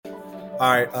All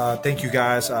right. Thank you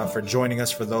guys for joining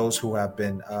us. For those who have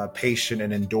been patient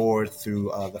and endured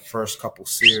through the first couple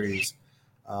series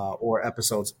or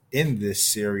episodes in this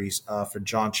series for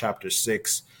John chapter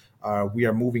 6, we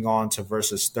are moving on to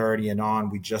verses 30 and on.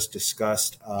 We just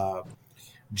discussed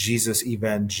Jesus'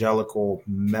 evangelical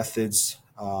methods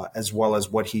as well as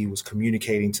what he was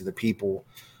communicating to the people.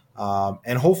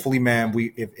 And hopefully, man,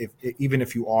 if even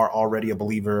if you are already a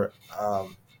believer,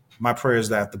 my prayer is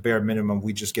that at the bare minimum,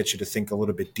 we just get you to think a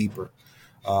little bit deeper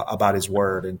about his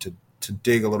word and to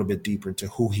dig a little bit deeper into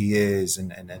who he is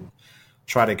and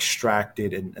try to extract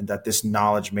it and that this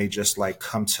knowledge may just like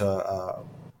come to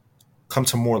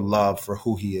more love for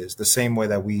who he is. The same way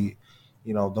that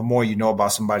the more you know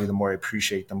about somebody, the more I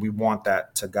appreciate them. We want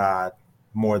that to God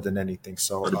more than anything.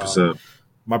 So 100%.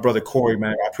 My brother Corey,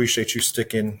 man, I appreciate you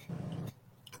sticking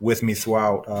with me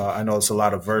throughout. I know it's a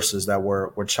lot of verses that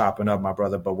we're chopping up, my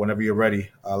brother, but whenever you're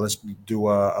ready, let's do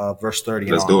verse 30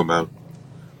 and Let's on. do it, man.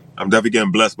 I'm definitely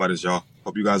getting blessed by this, y'all.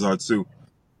 Hope you guys are too.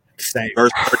 Same.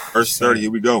 Verse 30,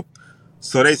 here we go.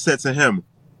 So they said to him,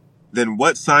 then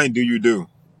what sign do you do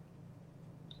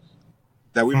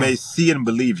that we may see and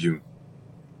believe you?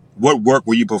 What work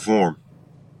will you perform?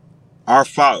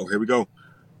 Here we go.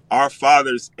 Our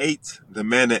fathers ate the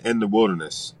manna in the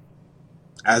wilderness.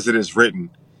 As it is written,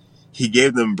 he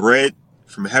gave them bread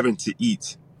from heaven to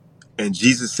eat. And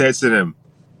Jesus said to them,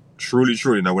 truly,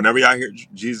 truly. Now, whenever y'all hear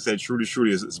Jesus say truly,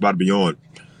 truly, it's about to be on.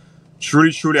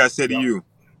 Truly, truly, I say to you,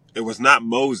 it was not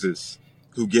Moses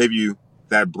who gave you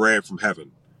that bread from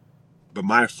heaven, but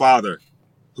my Father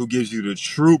who gives you the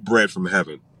true bread from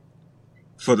heaven.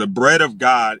 For the bread of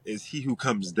God is he who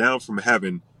comes down from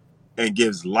heaven and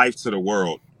gives life to the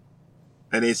world.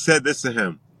 And they said this to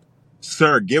him,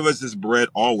 Sir, give us this bread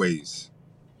always.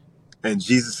 And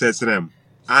Jesus said to them,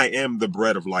 I am the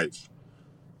bread of life.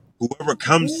 Whoever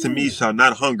comes to me shall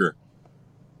not hunger,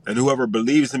 and whoever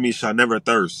believes in me shall never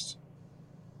thirst.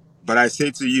 But I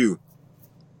say to you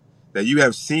that you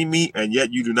have seen me, and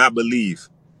yet you do not believe.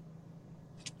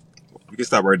 We can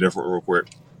stop right there for real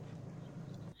quick.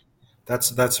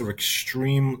 That's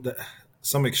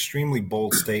some extremely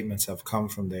bold statements have come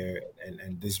from there,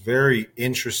 and this very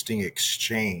interesting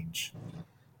exchange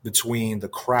between the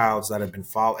crowds that have been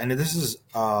following. And this is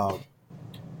one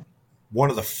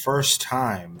of the first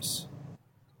times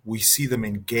we see them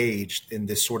engaged in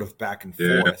this sort of back and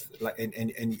forth. Like,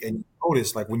 and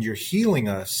notice, like when you're healing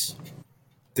us,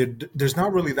 there's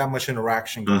not really that much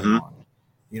interaction going on.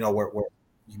 Where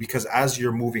because as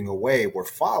you're moving away, we're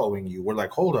following you. We're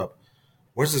like, hold up,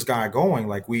 where's this guy going?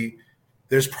 Like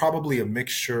there's probably a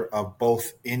mixture of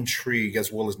both intrigue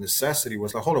as well as necessity. Where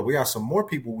it's like, hold up, we got some more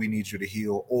people we need you to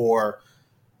heal, or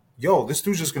yo, this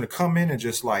dude's just gonna come in and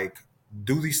just like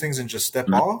do these things and just step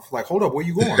off. Like, hold up, where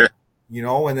you going?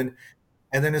 And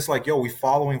then it's like, yo, we're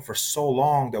following for so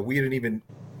long that we didn't even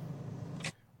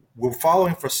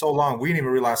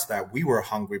realize that we were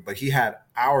hungry, but he had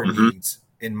our needs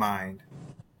in mind.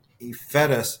 He fed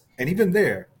us, and even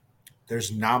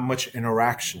there's not much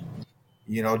interaction.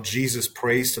 Jesus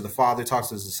prays to the Father, talks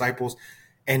to his disciples,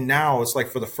 and now it's like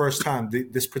for the first time,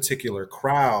 this particular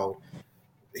crowd,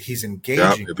 he's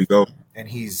engaging. Here we go. And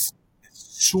he's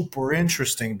super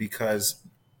interesting because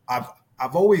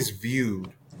I've always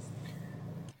viewed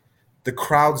the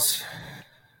crowds,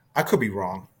 I could be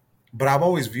wrong, but I've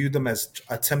always viewed them as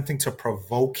attempting to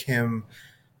provoke him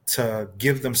to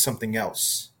give them something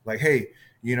else. Like, hey,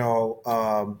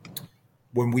 when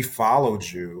we followed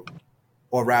you,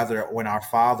 or rather when our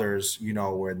fathers,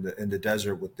 were in the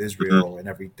desert with Israel and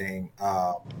everything,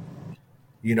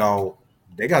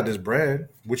 they got this bread.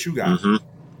 What you got?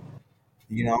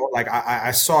 Like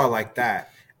I saw it like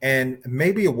that. And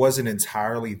maybe it wasn't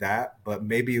entirely that, but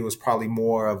maybe it was probably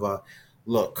more of a,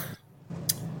 look,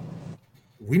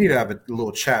 we need to have a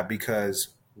little chat because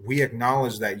we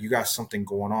acknowledge that you got something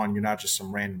going on. You're not just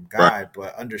some random guy,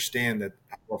 but understand that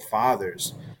our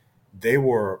fathers, they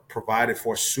were provided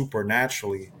for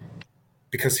supernaturally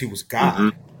because he was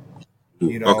God,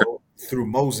 through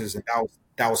Moses, and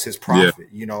that was his prophet,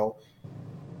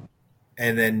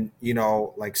 And then,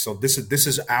 so this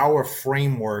is our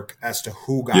framework as to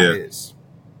who God is.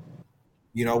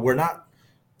 We're not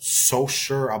so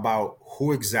sure about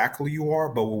who exactly you are,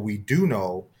 but what we do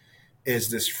know is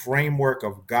this framework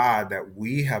of God that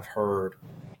we have heard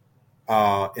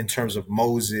in terms of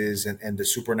Moses and the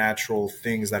supernatural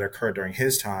things that occurred during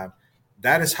his time.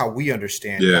 That is how we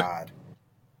understand God.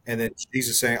 And then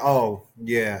Jesus saying, oh,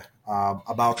 yeah,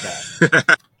 about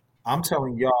that. I'm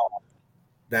telling y'all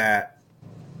that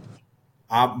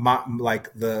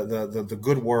the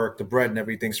good work, the bread and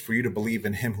everything's for you to believe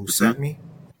in him who sent me.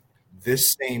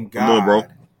 This same God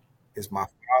is my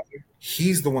father.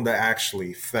 He's the one that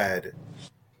actually fed,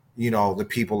 the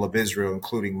people of Israel,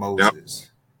 including Yep.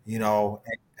 Moses.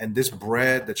 And this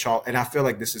bread that y'all, and I feel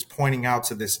like this is pointing out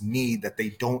to this need that they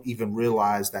don't even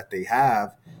realize that they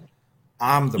have.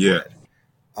 I'm the Yeah. bread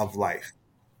of life.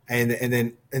 And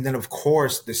then of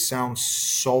course this sounds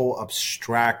so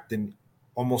abstract and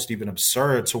almost even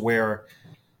absurd to where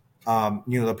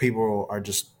the people are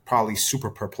just probably super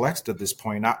perplexed at this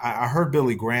point. I heard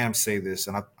Billy Graham say this,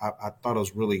 and I thought it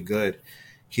was really good.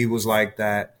 He was like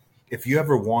that if you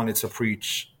ever wanted to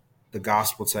preach the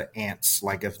gospel to ants,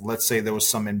 like if let's say there was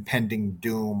some impending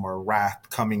doom or wrath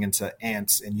coming into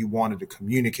ants, and you wanted to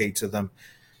communicate to them,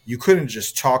 you couldn't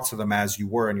just talk to them as you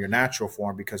were in your natural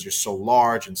form because you're so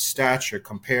large in stature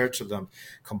compared to them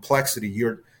complexity.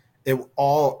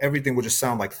 Everything would just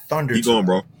sound like thunder Keep to going, them.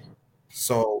 bro.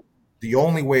 So the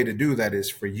only way to do that is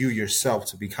for you yourself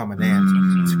to become an ant,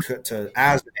 Mm, to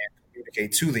as an ant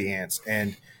communicate to the ants,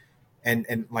 and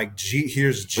like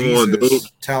here's come on, dude.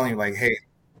 Jesus telling you like, hey,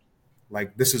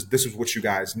 like this is what you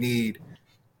guys need.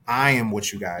 I am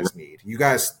what you Right. guys need. You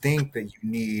guys think that you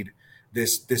need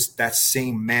this that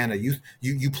same manna.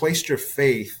 You placed your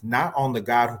faith not on the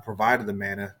God who provided the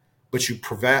manna, but you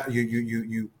provide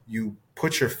you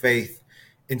put your faith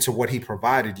into what he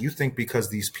provided. You think because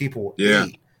these people Yeah.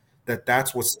 ate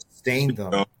that's what sustained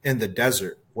Yo. them in the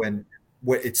desert when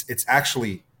what it's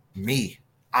actually me.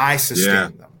 I Yeah.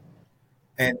 sustain them.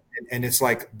 And it's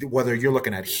like whether you're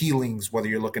looking at healings, whether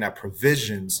you're looking at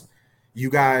provisions, you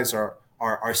guys are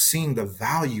seeing the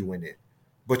value in it,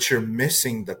 but you're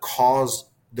missing the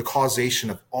causation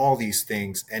of all these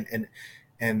things, and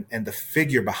the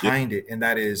figure Yeah. behind it, and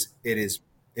that is it is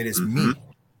Mm-hmm. me.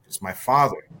 It's my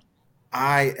father.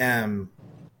 I am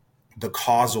the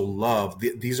causal love.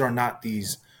 These are not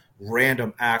these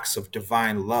random acts of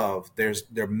divine love.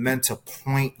 They're meant to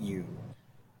point you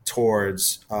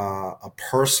towards a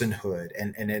personhood,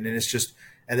 and it's just,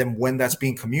 and then when that's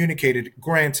being communicated,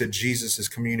 granted Jesus is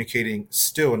communicating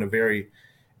still in a very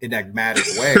enigmatic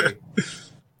way.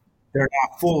 They're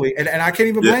not fully, and I can't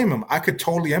even Yeah. blame him. I could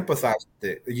totally empathize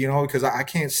with it, because I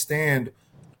can't stand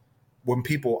when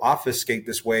people obfuscate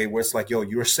this way where it's like, yo,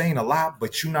 you're saying a lot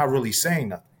but you're not really saying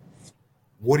nothing.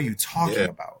 What are you Yeah. talking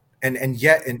about? And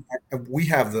yet, and we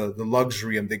have the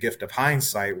luxury and the gift of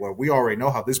hindsight where we already know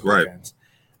how this book Right. ends.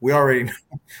 We already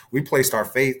we placed our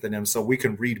faith in him, so we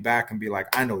can read back and be like,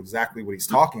 I know exactly what he's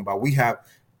talking about. We have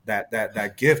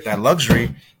that gift, that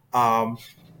luxury. Um,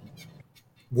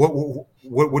 what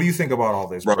do you think about all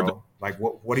this, Bro, bro? Like,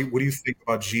 what do you think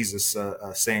about Jesus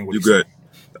saying what you he's good.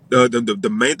 saying? The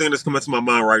main thing that's coming to my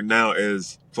mind right now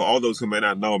is for all those who may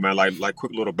not know, man, like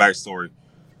quick little backstory.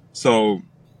 So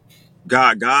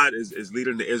God is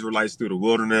leading the Israelites through the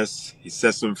wilderness. He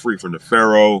sets them free from the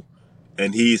Pharaoh,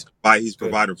 and he's Good.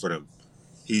 providing for them.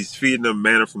 He's feeding them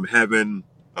manna from heaven,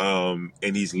 and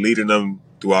he's leading them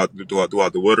throughout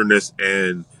the wilderness.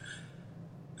 And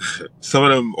some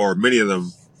of them, or many of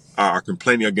them, are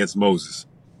complaining against Moses,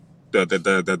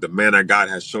 the man that God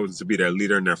has chosen to be their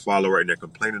leader and their follower, and they're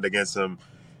complaining against him.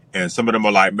 And some of them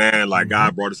are like, man, like Mm-hmm.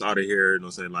 God brought us out of here,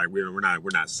 saying like we're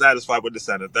not satisfied with this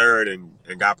and the third, and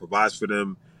God provides for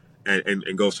them,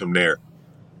 and goes from there.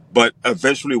 But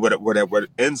eventually, what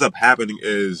ends up happening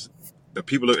is the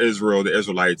people of Israel, the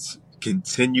Israelites,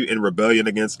 continue in rebellion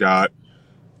against God.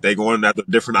 They go on after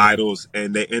different Yeah. idols,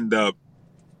 and they end up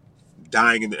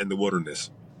dying in the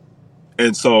wilderness.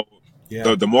 And so,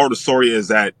 Yeah. the moral of the story is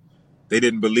that they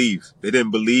didn't believe. They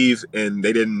didn't believe, and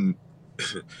they didn't.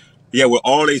 Yeah, well,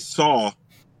 all they saw,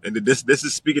 and this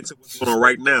is speaking to what's going on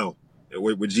right now,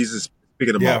 with Jesus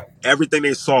speaking Yeah. about everything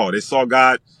they saw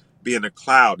God be in a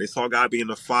cloud, they saw God be in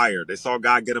the fire, they saw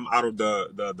God get them out of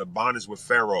the bondage with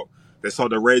Pharaoh, they saw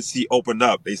the Red Sea open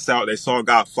up, they saw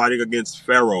God fighting against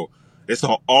Pharaoh, they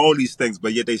saw all these things,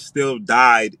 but yet they still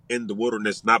died in the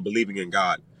wilderness, not believing in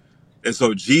God. And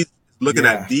so Jesus is looking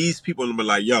at Yeah. these people and be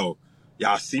like, yo,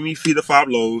 y'all see me feed the five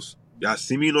loaves. Y'all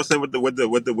see me, what I'm saying, with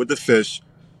the fish.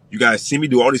 You guys see me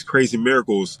do all these crazy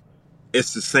miracles.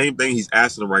 It's the same thing he's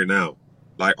asking them right now.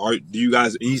 Like, do you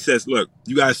guys, and he says, look,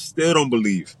 you guys still don't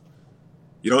believe.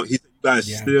 He said, you guys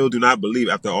Yeah. still do not believe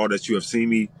after all that you have seen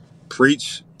me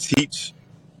preach, teach,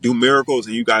 do miracles,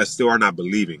 and you guys still are not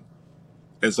believing.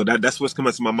 And so that's what's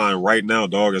coming to my mind right now,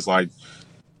 dog. It's like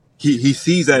he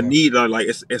sees that Yeah. need. Like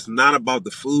it's not about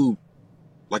the food.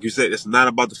 Like you said, it's not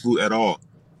about the food at all.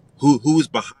 Who's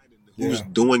behind it? Who's Yeah.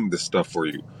 doing this stuff for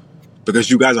you? Because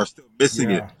you guys are still missing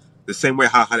it. Yeah. The same way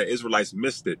how the Israelites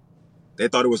missed it. They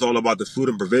thought it was all about the food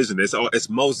and provision. It's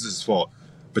Moses' fault.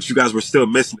 But you guys were still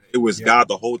missing it. It was Yeah. God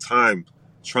the whole time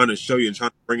trying to show you and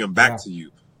trying to bring him back Yeah. to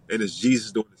you. And it's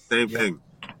Jesus doing the same Yeah. thing.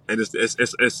 and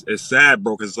it's sad,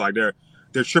 bro, because it's like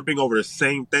they're tripping over the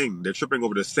same thing. They're tripping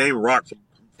over the same rock from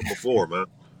before, man.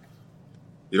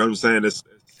 You know what I'm saying? It's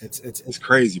it's It's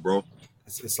crazy, bro.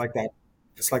 it's like that.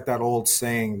 It's like that old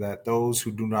saying that those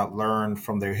who do not learn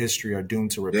from their history are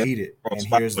doomed to Yeah, repeat it. bro, And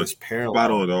here's this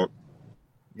spot on, parallel. dog.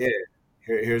 Yeah,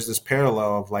 here's this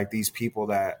parallel of like these people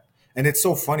that, and it's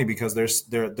so funny because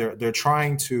they're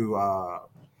trying to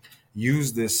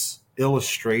use this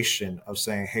illustration of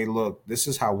saying, hey, look, this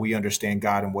is how we understand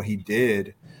God and what He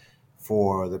did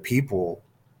for the people.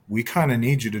 We kind of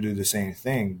need you to do the same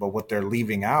thing. But what they're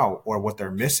leaving out or what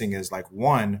they're missing is like,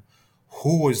 one,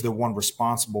 who is the one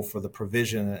responsible for the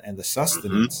provision and the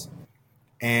Mm-hmm. sustenance?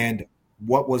 And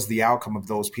what was the outcome of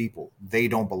those people? They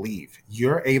don't believe.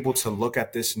 You're able to look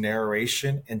at this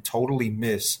narration and totally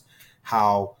miss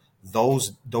how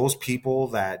those people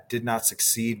that did not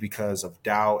succeed because of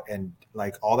doubt and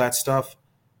like all that stuff,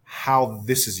 how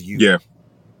this is you. Yeah,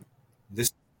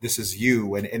 This is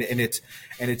you,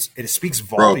 it speaks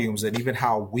bro. volumes, and even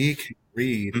how we can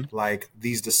read Mhm. like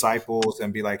these disciples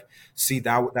and be like, see,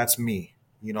 that's me.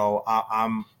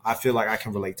 I feel like I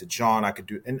can relate to John. I could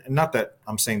do, and not that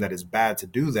I'm saying that it's bad to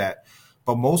do that,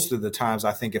 but most of the times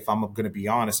I think if I'm going to be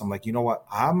honest, I'm like, you know what,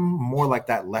 I'm more like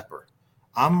that leper.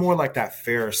 I'm more like that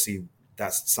Pharisee.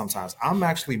 That's sometimes I'm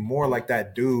actually more like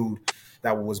that dude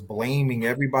that was blaming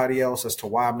everybody else as to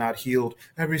why I'm not healed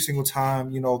every single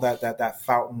time. That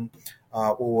fountain.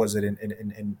 What was it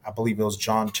in I believe it was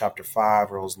John chapter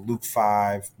 5, or it was Luke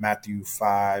 5, Matthew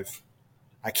 5.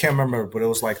 I can't remember, but it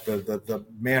was like the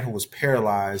man who was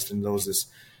paralyzed, and there was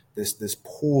this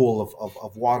pool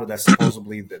of water that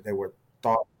supposedly that they were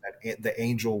thought that the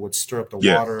angel would stir up the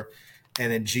Yeah, water,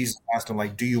 and then Jesus asked him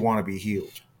like, "Do you want to be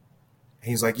healed?" And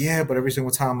he's like, "Yeah, but every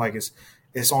single time like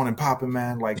it's on and popping,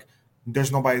 man. Like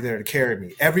there's nobody there to carry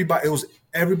me. Everybody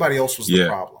else was the yeah,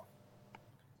 problem."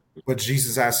 But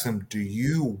Jesus asked him, "Do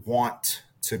you want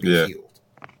to be yeah. healed?"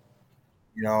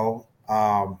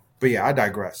 But yeah, I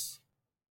digress.